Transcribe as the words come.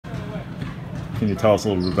Can you tell us a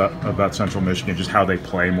little bit about Central Michigan, just how they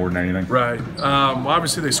play more than anything? Right. Well,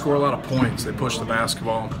 obviously they score a lot of points. They push the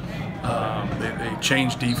basketball. They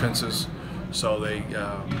change defenses. So they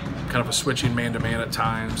kind of a switching man-to-man at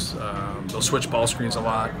times. They'll switch ball screens a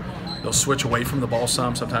lot. They'll switch away from the ball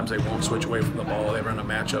some. Sometimes they won't switch away from the ball. They run a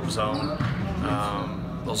matchup zone.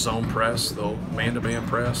 They'll zone press. They'll man-to-man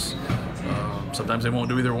press. Sometimes they won't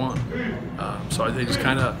do either one. So they just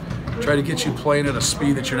kind of try to get you playing at a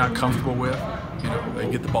speed that you're not comfortable with. You know, they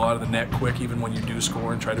get the ball out of the net quick even when you do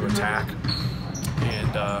score and try to attack.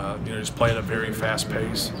 And you know, just play at a very fast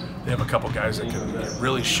pace. They have a couple guys that can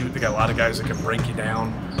really shoot. They got a lot of guys that can break you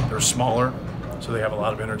down. They're smaller, so they have a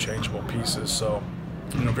lot of interchangeable pieces. So,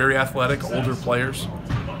 you know, very athletic, older players.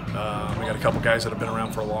 We got a couple guys that have been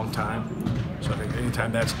around for a long time. So I think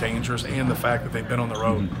anytime that's dangerous, and the fact that they've been on the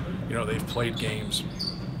road, you know, they've played games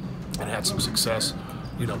and had some success,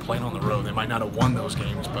 you know, playing on the road. They might not have won those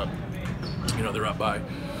games, but, you know, they're up by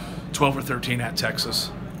 12 or 13 at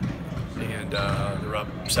Texas. And they're up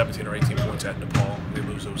 17 or 18 points at DePaul. They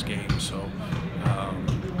lose those games. So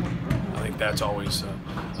I think that's always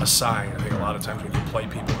a sign. I think a lot of times when you play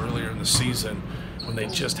people earlier in the season, when they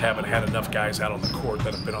just haven't had enough guys out on the court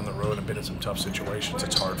that have been on the road and been in some tough situations,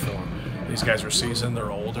 it's hard for them. These guys are seasoned,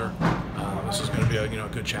 they're older. This is going to be a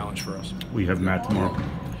good challenge for us. We have Matt tomorrow.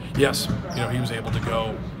 Yes, you know, he was able to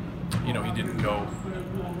go. You know, he didn't go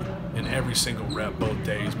in every single rep both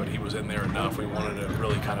days, but he was in there enough. We wanted to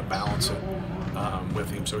really kind of balance it with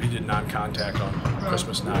him. So he did non-contact on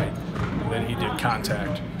Christmas night, and then he did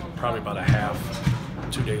contact probably about a half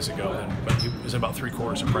 2 days ago. But he was in about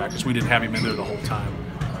 3/4 of practice. We didn't have him in there the whole time.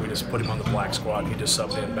 We just put him on the black squad. He just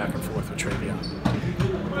subbed in back and forth with Travion.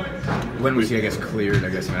 When was he, I guess, cleared? I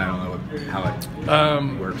guan, I don't know how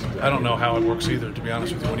it works. I don't know how it works either, to be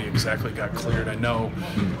honest with you, when he exactly got cleared. I know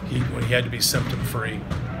when he had to be symptom-free.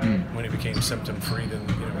 When he became symptom-free, then,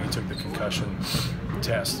 you know, he took the concussion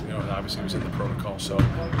test. You know, obviously he was in the protocol, so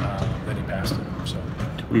then he passed it. So.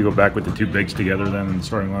 Will you go back with the two bigs together then in the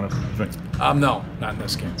starting lineup, you think? No, not in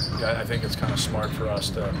this game. I think it's kind of smart for us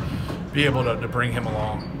to be able to bring him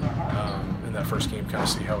along in that first game, kind of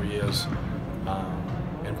see how he is.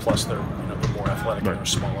 And plus they're more athletic and they're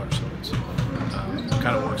smaller, so it's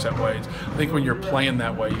kind of works that way. I think when you're playing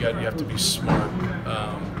that way, you have to be smart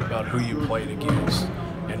about who you played against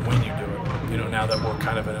and when you do it. You know, now that we're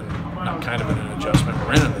kind of in an adjustment,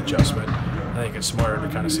 we're in an adjustment. I think it's smarter to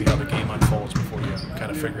kind of see how the game unfolds before you kind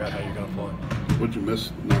of figure out how you're going to play. What'd you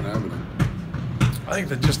miss not having him? I think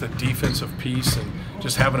that just the defensive piece and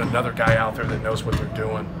just having another guy out there that knows what they're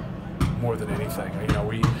doing more than anything.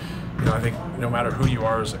 I think no matter who you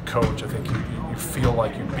are as a coach, I think you feel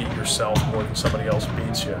like you beat yourself more than somebody else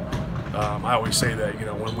beats you. I always say that, you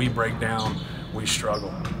know, when we break down, we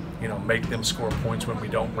struggle. You know, make them score points when we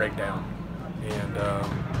don't break down. And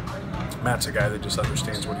Matt's a guy that just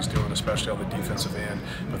understands what he's doing, especially on the defensive end.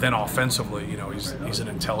 But then offensively, you know, he's an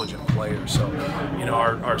intelligent player. So, you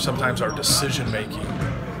know, sometimes our decision making,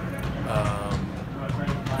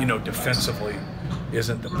 you know, defensively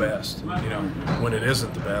isn't the best. You know, when it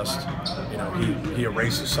isn't the best, you know, he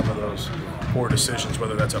erases some of those poor decisions,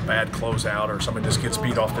 whether that's a bad closeout or somebody just gets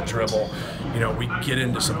beat off the dribble. You know, we get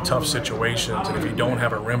into some tough situations, and if you don't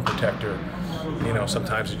have a rim protector, you know,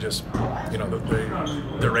 sometimes you just, you know,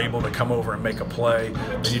 they're able to come over and make a play,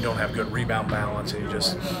 then you don't have good rebound balance, and you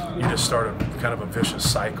just start a kind of a vicious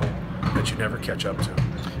cycle that you never catch up to.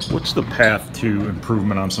 What's the path to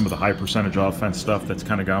improvement on some of the high percentage offense stuff that's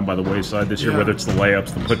kind of gone by the wayside this year, whether it's the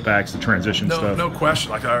layups, the putbacks, the transition stuff? No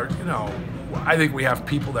question. Like, you know, I think we have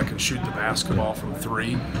people that can shoot the basketball from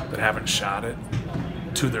three that haven't shot it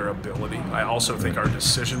to their ability. I also think our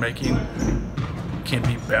decision making can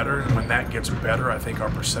be better, and when that gets better, I think our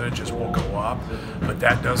percentages will go up. But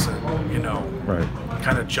that doesn't, you know,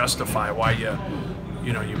 kind of justify why you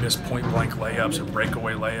miss point-blank layups and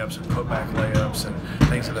breakaway layups and putback layups and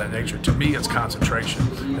things of that nature. To me, it's concentration,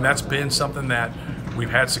 and that's been something that we've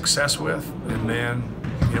had success with, and then,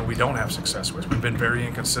 you know, we don't have success with. We've been very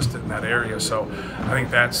inconsistent in that area, so I think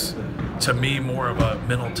that's, to me, more of a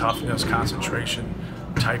mental toughness, concentration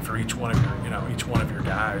type for each one of your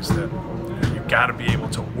guys, that you've got to be able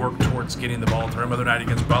to work towards getting the ball at the rim. Other night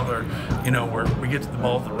against Butler, you know, where we get to the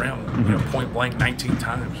ball at the rim, you know, point blank 19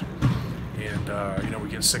 times. And, you know, we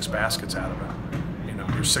get 6 baskets out of it. You know,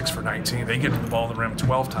 you're 6 for 19. They get to the ball at the rim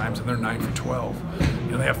 12 times, and they're 9 for 12.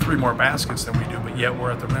 You know, they have 3 more baskets than we do, but yet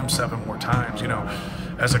we're at the rim 7 more times. You know,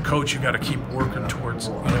 as a coach, you got to keep working towards,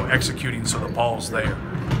 you know, executing so the ball's there.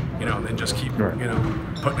 You know, and then just keep, you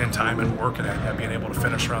know, putting in time and working at being able to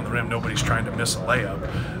finish around the rim. Nobody's trying to miss a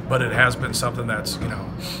layup, but it has been something that's, you know,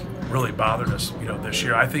 really bothered us, this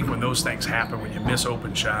year. I think when those things happen, when you miss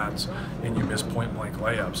open shots and you miss point blank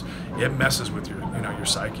layups, it messes with your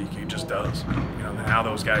psyche. It just does. Now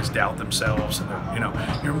those guys doubt themselves, and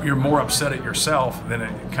you're more upset at yourself than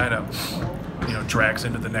it kind of drags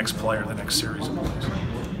into the next play or the next series of plays.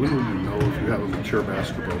 When will you know if you have a mature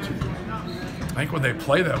basketball team? I think when they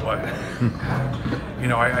play that way.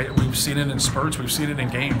 We've seen it in spurts. We've seen it in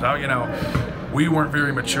games. We weren't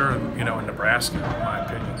very mature, in Nebraska, in my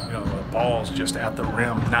opinion. The ball's just at the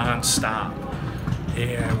rim nonstop,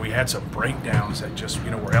 and we had some breakdowns that just,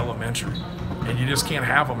 were elementary. And you just can't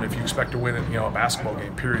have them if you expect to win a basketball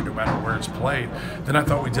game, period, no matter where it's played. Then I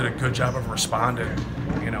thought we did a good job of responding,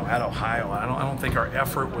 at Ohio. I don't think our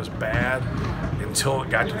effort was bad until it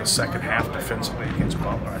got to the second half defensively against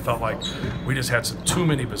Butler. I felt like we just had too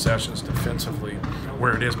many possessions defensively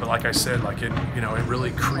where it is. But like I said, it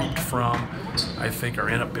really creeped from, I think, our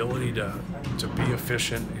inability to be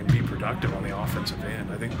efficient and be productive on the offensive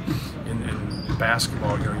end. I think in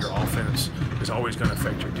basketball, your offense is always going to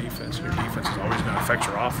affect your defense, and your defense is always going to affect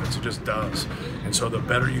your offense. It just does. And so the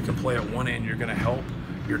better you can play at one end, you're going to help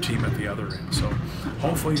your team at the other end. So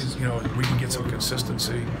hopefully, we can get some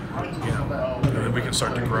consistency, and then we can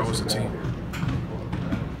start to grow as a team.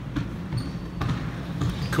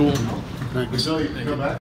 Cool. Thanks.